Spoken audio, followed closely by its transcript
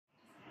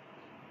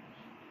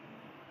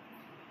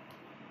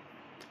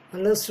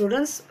Hello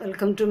students,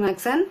 welcome to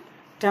Max and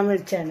Tamil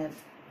channel.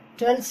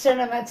 12th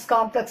standard Max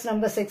complex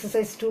numbers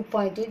exercise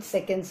 2.8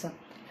 second sum.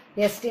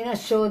 Yes, Tina,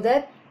 show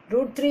that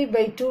root 3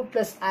 by 2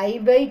 plus I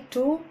by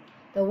 2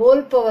 the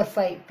whole power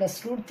 5 plus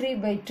root 3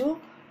 by 2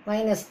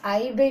 minus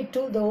I by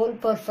 2 the whole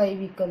power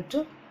 5 equal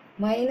to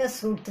minus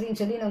root 3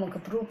 சொல்லி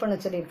நமக்கு prove பண்ண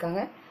சொல்லியிருக்காங்க.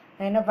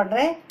 நான் என்ன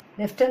பண்றேன்,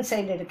 left hand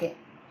side எடுக்கேன்.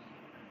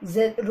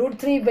 Root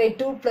 3 by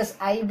 2 plus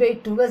I by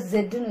 2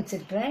 z ன்னு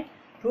வச்சிருக்கிறேன்.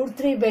 root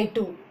 3 by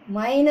 2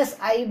 minus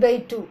I by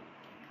 2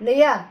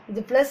 இல்லையா,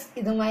 இது plus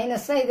இது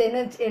minusனா இது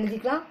என்ன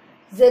எழுதிக்கலாம்,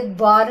 z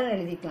bar ன்னு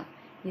எழுதிக்கலாம்.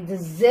 இது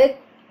z,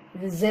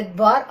 இது z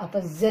bar,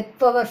 அப்ப z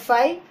power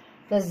 5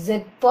 plus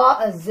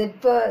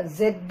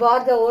z bar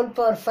the whole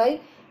power 5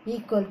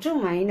 equal to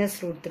minus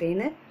root 3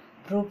 ன்னு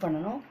prove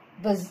பண்ணணும்.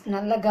 இப்போ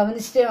நல்லா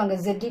கவனிச்சிட்டே வாங்க,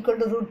 z equal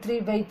to root 3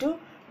 by 2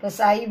 plus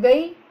I by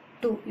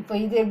 2. இப்போ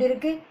இது எப்படி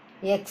இருக்கு,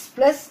 x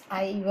plus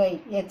iy.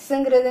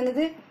 xங்கிறது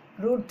என்னது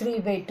root 3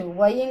 by 2,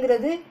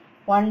 yங்கிறது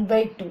 1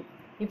 by 2.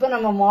 இப்போ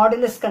நம்ம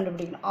modulus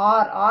கண்டுபிடிக்கணும்.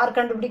 r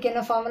கண்டுபிடிக்க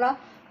என்ன formula,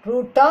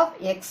 root of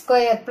x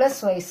square plus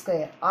y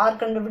square. r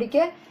கண்டுபிடிக்க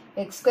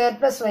x square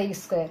plus y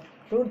square.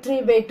 root 3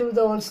 by 2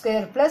 the whole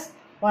square plus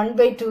 1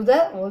 by 2 the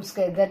whole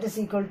square, that is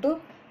equal to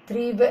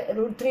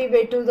root 3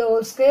 by 2 the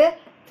whole square,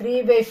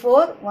 3 by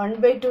 4, 1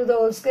 by 2 the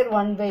whole square,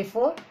 1 by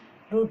 4,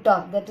 root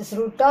of, that is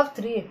root of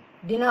 3,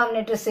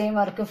 denominator same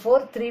இருக்கு 4,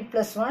 3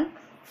 plus 1,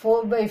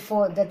 4 by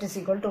 4, that is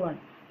equal to 1.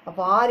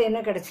 அப்போ r என்ன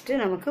கிடைச்சிட்டு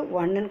நமக்கு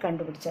 1 ன்னு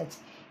கண்டுபிடிச்சாச்சு.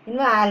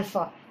 இன்னும்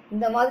alpha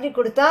இந்த மாதிரி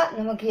கொடுத்தா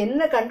நமக்கு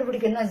என்ன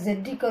கண்டுபிடிக்கணும்னா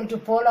z equal to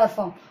polar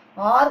form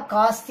r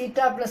cos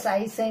theta plus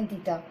I sin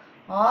theta.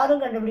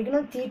 rம்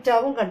கண்டுபிடிக்கணும்,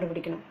 தீட்டாவும்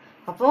கண்டுபிடிக்கணும்.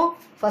 அப்போ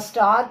ஃபர்ஸ்ட்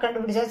r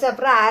கண்டுபிடிச்சாச்சு,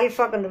 அப்புறம்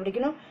ஆல்ஃபா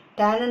கண்டுபிடிக்கணும்.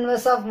 tan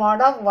inverse of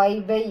mod of y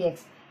by x.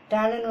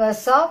 tan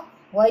inverse of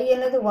y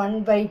என்னது 1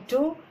 by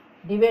 2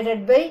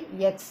 divided by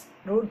x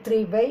root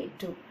 3 by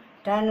 2.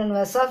 tan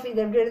inverse of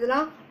இது எப்படி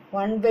எழுதலாம்,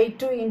 1 by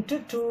 2 into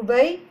 2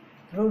 by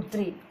root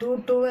 3.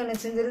 2 என்ன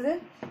செஞ்சிருது,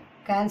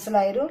 cancel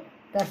ஆயிரும்.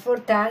 therefore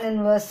tan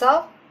inverse of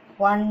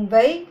 1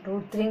 by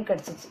root 3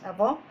 கிடைச்சிச்சு.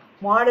 அப்போ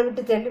மாடு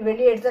விட்டு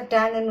வெளியே எடுத்த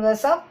tan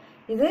inverse of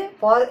இது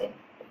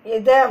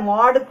எதை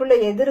மாடுக்குள்ள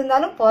எது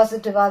இருந்தாலும்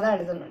பாசிட்டிவா தான்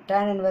எழுதணும்.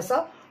 tan inverse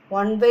of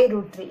 1 by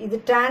root 3. இது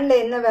tanல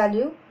என்ன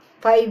வேல்யூ,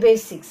 5 by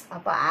 6.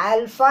 அப்போ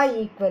ஆல்ஃபா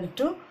ஈக்குவல்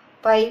டு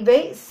 5 by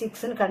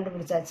 6 ன்னு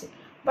கண்டுபிடிச்சாச்சு.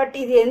 பட்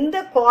இது எந்த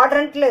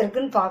குவாட்ரண்ட்ல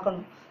இருக்குன்னு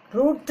பார்க்கணும்.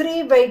 root 3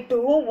 by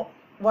 2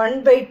 1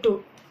 by 2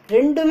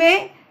 ரெண்டுமே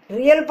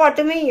ரியல்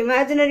பார்ட்டுமே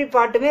இமேஜினரி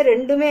பார்ட்டுமே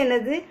ரெண்டுமே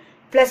என்னது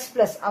பிளஸ்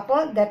பிளஸ். அப்போ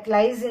that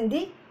lies in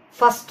the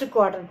first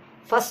quadrant.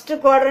 First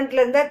குவாட்ரண்ட்ல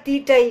இருந்தா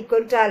தீட்டா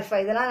ஈக்குவல் டு ஆல்ஃபா,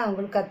 இதெல்லாம் நான்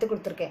உங்களுக்கு கத்து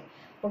கொடுத்துருக்கேன்.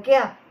 Okay,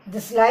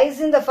 this lies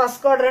in the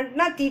first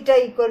குவாட்ரண்ட்னா theta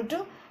equal to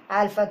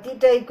alpha.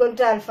 Theta equal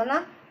to ஆல்ஃபானா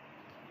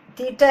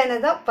theta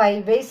என்னதான் 5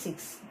 by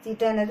 6.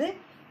 தீட்டா என்னது,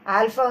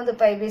 ஆல்ஃபா வந்து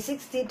 5 by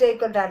 6, theta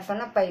equal to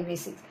ஆல்ஃபானா 5 by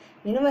 6.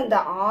 இன்னும் இந்த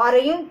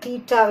ஆரையும்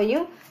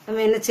தீட்டாவையும்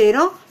நம்ம என்ன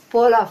செய்யறோம்,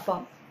 polar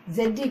form. z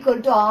equal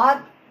to r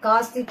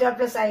cos theta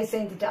plus I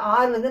sin theta.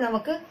 r வந்து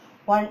நமக்கு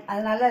 1,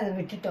 அதனால அதை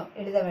விட்டுட்டோம்,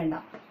 எழுத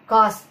வேண்டாம்.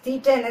 cos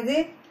theta என்னது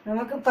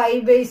நமக்கு 5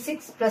 by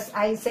 6 plus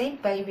I sin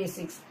 5 by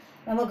 6.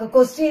 நமக்கு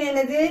கொஸ்டின்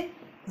என்னது,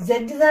 z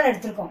தான்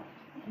எடுத்திருக்கோம்.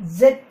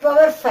 z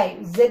power 5,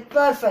 z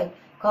power 5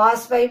 cos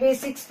 5 by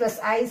 6 plus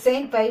I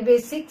sin 5 by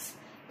 6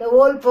 the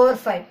whole power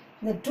 5.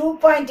 இந்த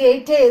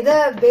 2.8 எதை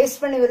பேஸ்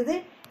பண்ணி வருது,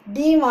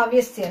 டி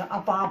மாவியஸ் தியரம்.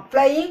 அப்போ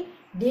அப்ளையிங்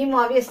டி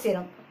மாவியஸ்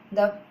தியரம்.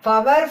 இந்த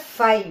பவர்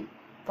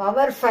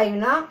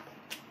 5னா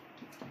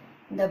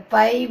இந்த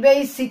 5 by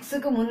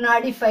 6க்கு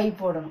முன்னாடி 5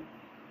 போடணும்.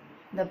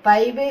 இந்த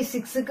 5 by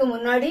 6க்கு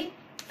முன்னாடி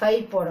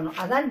 5 போடணும்.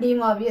 அதான் டி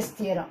மாவியஸ்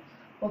தியரம்.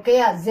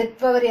 ஓகேயா, z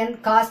power n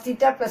cos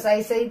theta plus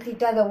I sin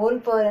theta the whole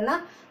power என்ன,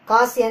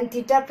 cos n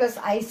theta plus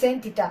I sin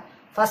theta.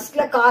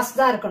 ஃபர்ஸ்ட்ல cos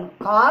தான் இருக்கணும்,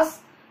 cos.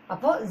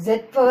 அப்போ z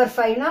power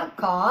 5னா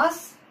cos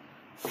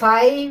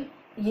 5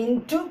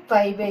 into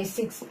 5 by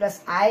 6 plus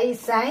I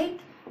sin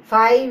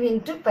 5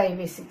 into 5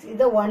 by 6.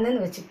 இதை 1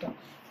 ன்னு வச்சுக்கிட்டோம்.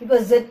 இப்போ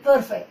z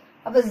power 5.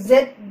 அப்ப z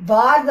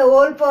bar the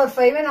whole power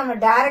 5 நம்ம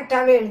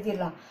டைரக்டாவே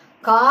எழுதிடலாம்.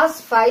 cos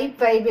 5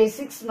 pi by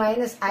 6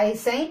 minus I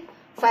sin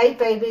 5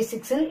 pi by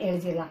 6 ன்னு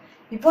எழுதிடலாம்.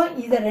 இப்போ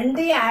இதை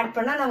ரெண்டையும் ஆட்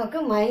பண்ணா நமக்கு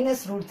minus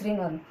root 3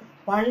 வரும்.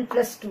 1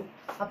 plus 2.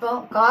 அப்போ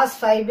cos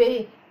 5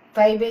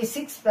 by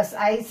 6 plus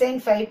I sin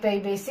 5 pi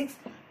by 6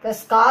 plus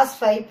cos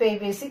 5 pi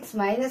by 6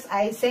 minus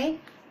I sin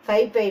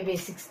 5 pi by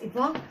 6.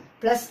 இப்போ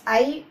plus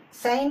I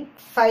sin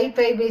 5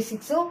 pi by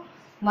 6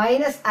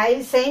 minus I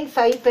sin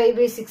 5 pi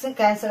by 6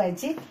 cancel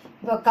ஆயிடுச்சு.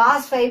 இப்போ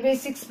cos 5 by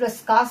 6 plus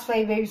cos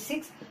 5 by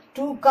 6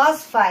 2 cos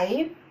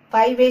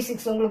 5 by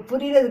 6. உங்களுக்கு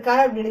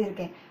புரியறதுக்காக அப்படி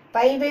எழுதியிருக்கேன்.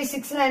 5 by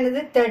 6னா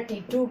என்னது 30.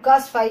 2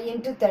 cos 5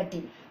 into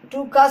 30.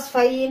 2 cos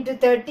 5 into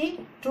 30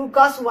 2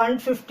 cos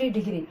 150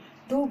 degree.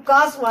 2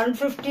 cos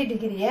 150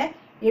 டிகிரியை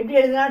எப்படி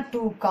எழுதலாம்,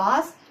 2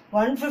 cos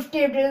 150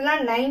 எப்படி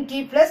எழுதலாம்,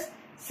 90 plus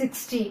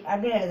 60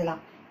 அப்படின்னு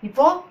எழுதலாம்.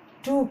 இப்போ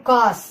 2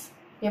 cos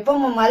எப்போ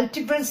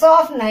மல்டிபிள்ஸ்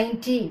ஆஃப்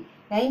 90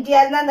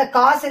 இருந்தா அந்த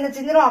காஸ் என்ன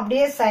செஞ்சிடும்,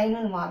 அப்படியே சைன்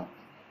மாறும்.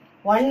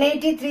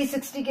 180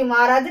 360க்கு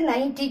மாறாது,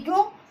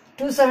 90க்கும்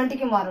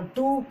 270க்கு மாறும்.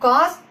 2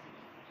 cos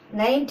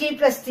 90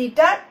 plus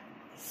theta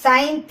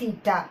sin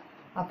theta.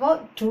 அப்போ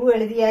 2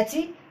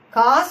 எழுதியாச்சு.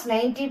 cos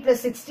 90 plus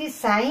 60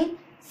 sin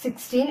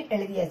 16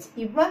 எழுதியாச்சு.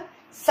 இப்போ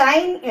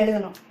sin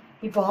எழுதணும்.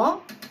 இப்போ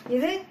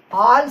இது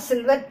all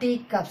silver tea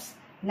cups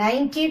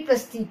 90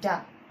 plus theta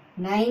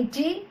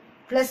 90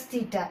 plus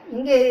theta.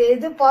 இங்க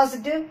எது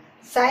பாசிட்டிவ்?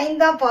 sin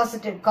தான்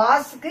பாசிட்டிவ்,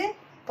 காஸ்க்கு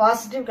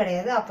பாசிட்டிவ்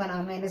கிடையாது. அப்ப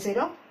நாம என்ன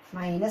செய்யறோம்?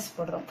 மைனஸ்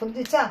போடுறோம்.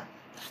 புரிஞ்சுச்சா?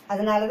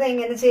 அதனாலதான்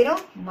இங்க என்ன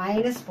செய்யறோம்?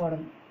 மைனஸ்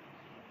போடணும்.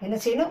 என்ன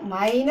செய்யணும்?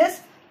 Minus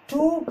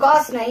 2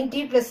 cos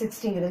 90 plus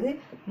 60ங்கிறது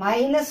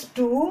minus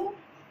 2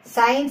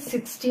 sin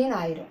 16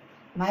 ஆயிரும்.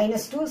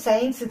 Minus 2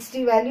 sin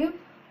 60 value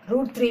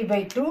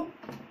 √3/2.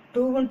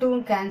 2 2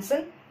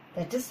 cancel,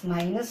 that is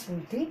minus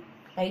 √3.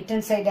 right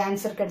hand side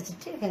answer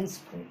கிடைச்சிச்சு. hence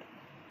proved.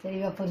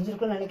 சரிவா?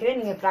 புரிஞ்சிருக்கும்னு நினைக்கிறேன்.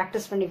 நீங்க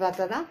பிராக்டிஸ் பண்ணி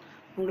பார்த்தா தான்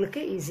உங்களுக்கு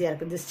ஈஸியா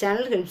இருக்கும். this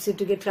channel helps you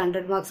to get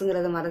 100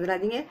 marksங்கிறத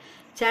மறந்துடாதீங்க.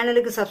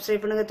 சேனலுக்கு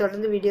சப்ஸ்கிரைப் பண்ணுங்க.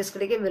 தொடர்ந்து வீடியோஸ்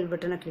கிடைக்க பெல்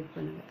பட்டனை கிளிக்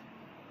பண்ணுங்க.